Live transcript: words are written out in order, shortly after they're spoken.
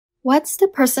What's the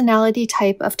personality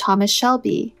type of Thomas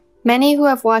Shelby? Many who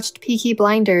have watched Peaky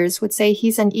Blinders would say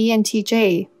he's an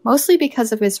ENTJ, mostly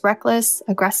because of his reckless,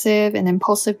 aggressive, and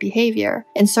impulsive behavior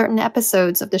in certain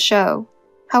episodes of the show.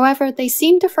 However, they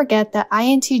seem to forget that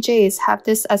INTJs have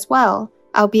this as well,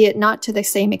 albeit not to the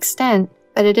same extent,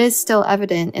 but it is still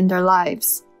evident in their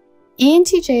lives.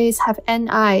 ENTJs have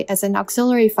NI as an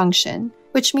auxiliary function,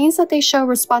 which means that they show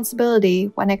responsibility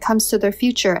when it comes to their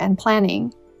future and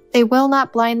planning. They will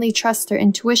not blindly trust their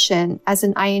intuition as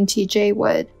an INTJ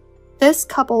would. This,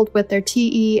 coupled with their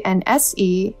TE and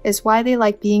SE, is why they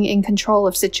like being in control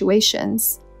of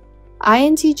situations.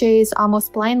 INTJs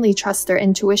almost blindly trust their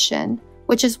intuition,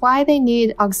 which is why they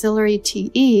need auxiliary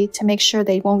TE to make sure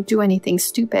they won't do anything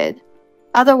stupid.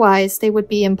 Otherwise, they would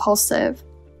be impulsive.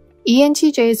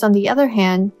 ENTJs, on the other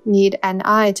hand, need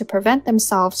NI to prevent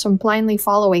themselves from blindly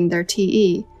following their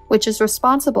TE, which is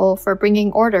responsible for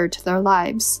bringing order to their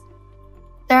lives.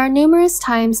 There are numerous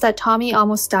times that Tommy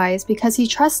almost dies because he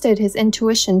trusted his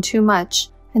intuition too much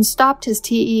and stopped his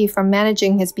TE from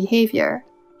managing his behavior,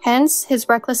 hence his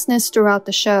recklessness throughout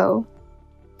the show.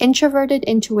 Introverted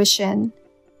intuition.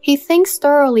 He thinks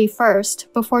thoroughly first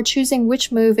before choosing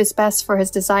which move is best for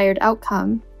his desired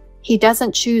outcome. He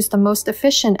doesn't choose the most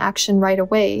efficient action right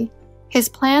away. His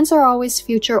plans are always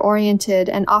future-oriented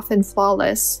and often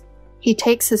flawless. He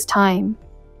takes his time.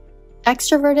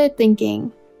 Extroverted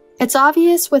thinking. It's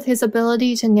obvious with his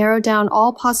ability to narrow down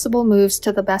all possible moves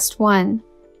to the best one.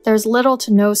 There's little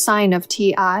to no sign of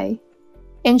TI.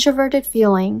 Introverted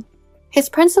feeling. His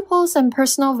principles and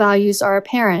personal values are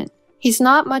apparent. He's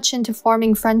not much into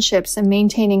forming friendships and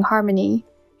maintaining harmony.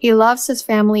 He loves his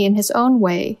family in his own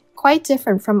way, quite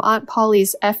different from Aunt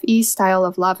Polly's FE style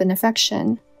of love and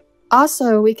affection.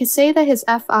 Also, we could say that his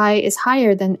FI is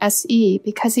higher than SE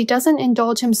because he doesn't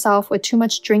indulge himself with too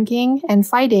much drinking and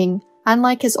fighting,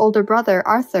 unlike his older brother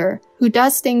Arthur, who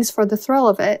does things for the thrill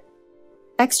of it.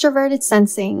 Extroverted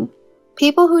sensing.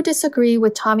 People who disagree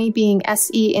with Tommy being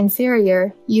SE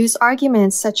inferior use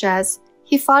arguments such as,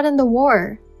 he fought in the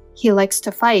war, he likes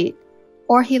to fight,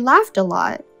 or he laughed a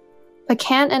lot. But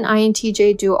can't an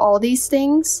INTJ do all these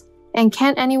things? And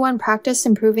can't anyone practice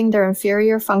improving their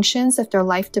inferior functions if their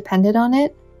life depended on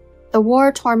it? The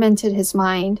war tormented his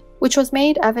mind, which was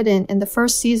made evident in the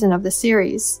first season of the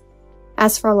series.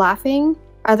 As for laughing,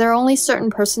 are there only certain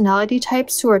personality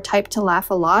types who are typed to laugh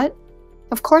a lot?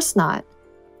 Of course not.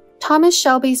 Thomas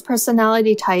Shelby's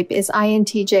personality type is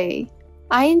INTJ.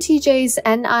 INTJ's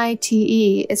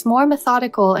NITE is more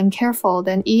methodical and careful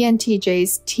than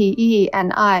ENTJ's TE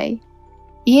and I.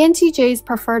 ENTJs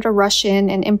prefer to rush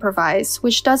in and improvise,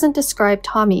 which doesn't describe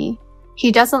Tommy.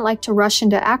 He doesn't like to rush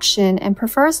into action and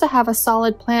prefers to have a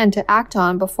solid plan to act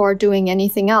on before doing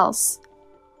anything else.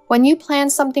 When you plan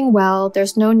something well,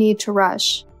 there's no need to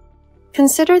rush.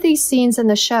 Consider these scenes in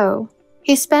the show.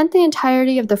 He spent the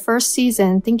entirety of the first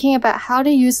season thinking about how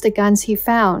to use the guns he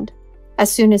found.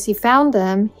 As soon as he found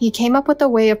them, he came up with a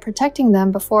way of protecting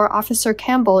them before Officer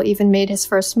Campbell even made his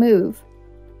first move.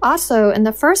 Also, in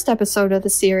the first episode of the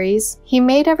series, he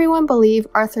made everyone believe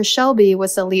Arthur Shelby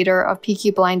was the leader of Peaky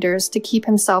Blinders to keep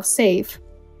himself safe.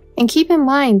 And keep in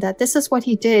mind that this is what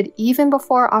he did even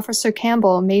before Officer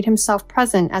Campbell made himself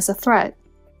present as a threat.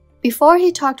 Before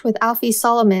he talked with Alfie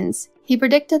Solomons, he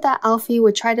predicted that Alfie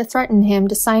would try to threaten him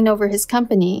to sign over his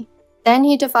company. Then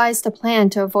he devised a plan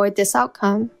to avoid this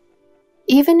outcome.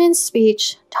 Even in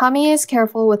speech, Tommy is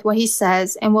careful with what he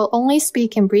says and will only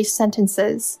speak in brief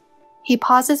sentences. He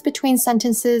pauses between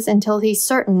sentences until he's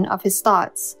certain of his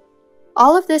thoughts.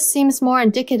 All of this seems more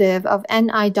indicative of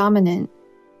NI dominant.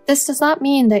 This does not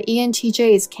mean that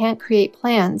ENTJs can't create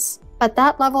plans, but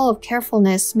that level of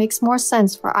carefulness makes more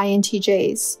sense for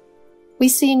INTJs. We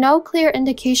see no clear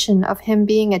indication of him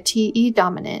being a TE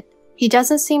dominant. He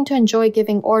doesn't seem to enjoy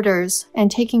giving orders and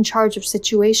taking charge of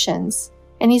situations,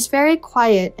 and he's very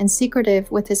quiet and secretive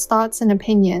with his thoughts and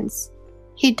opinions.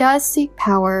 He does seek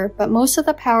power, but most of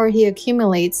the power he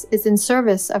accumulates is in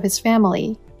service of his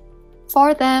family.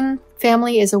 For them,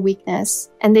 family is a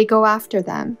weakness, and they go after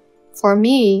them. For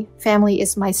me, family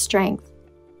is my strength.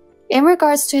 In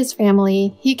regards to his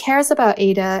family, he cares about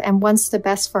Ada and wants the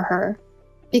best for her.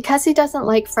 Because he doesn't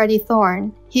like Freddie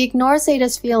Thorne, he ignores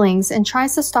Ada's feelings and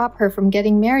tries to stop her from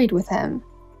getting married with him.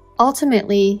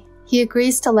 Ultimately, he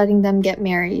agrees to letting them get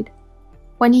married.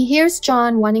 When he hears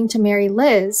John wanting to marry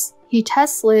Liz, he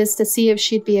tests Liz to see if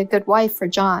she'd be a good wife for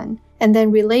John, and then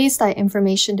relays that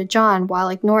information to John while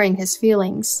ignoring his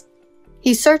feelings.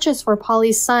 He searches for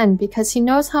Polly's son because he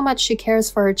knows how much she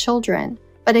cares for her children,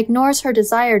 but ignores her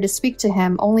desire to speak to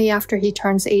him only after he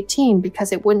turns 18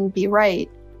 because it wouldn't be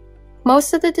right.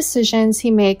 Most of the decisions he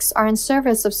makes are in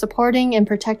service of supporting and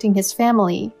protecting his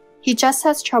family. He just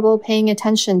has trouble paying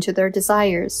attention to their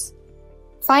desires.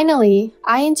 Finally,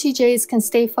 INTJs can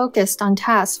stay focused on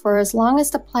tasks for as long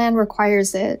as the plan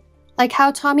requires it, like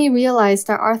how Tommy realized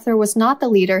that Arthur was not the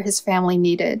leader his family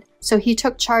needed, so he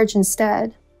took charge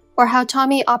instead, or how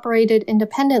Tommy operated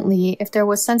independently if there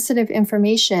was sensitive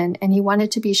information and he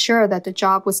wanted to be sure that the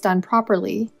job was done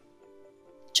properly.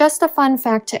 Just a fun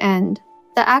fact to end.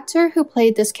 The actor who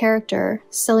played this character,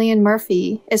 Cillian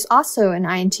Murphy, is also an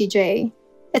INTJ.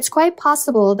 It's quite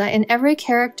possible that in every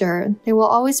character, there will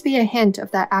always be a hint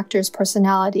of that actor's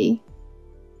personality.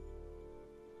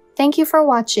 Thank you for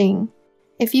watching.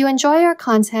 If you enjoy our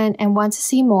content and want to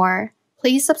see more,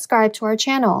 please subscribe to our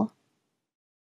channel.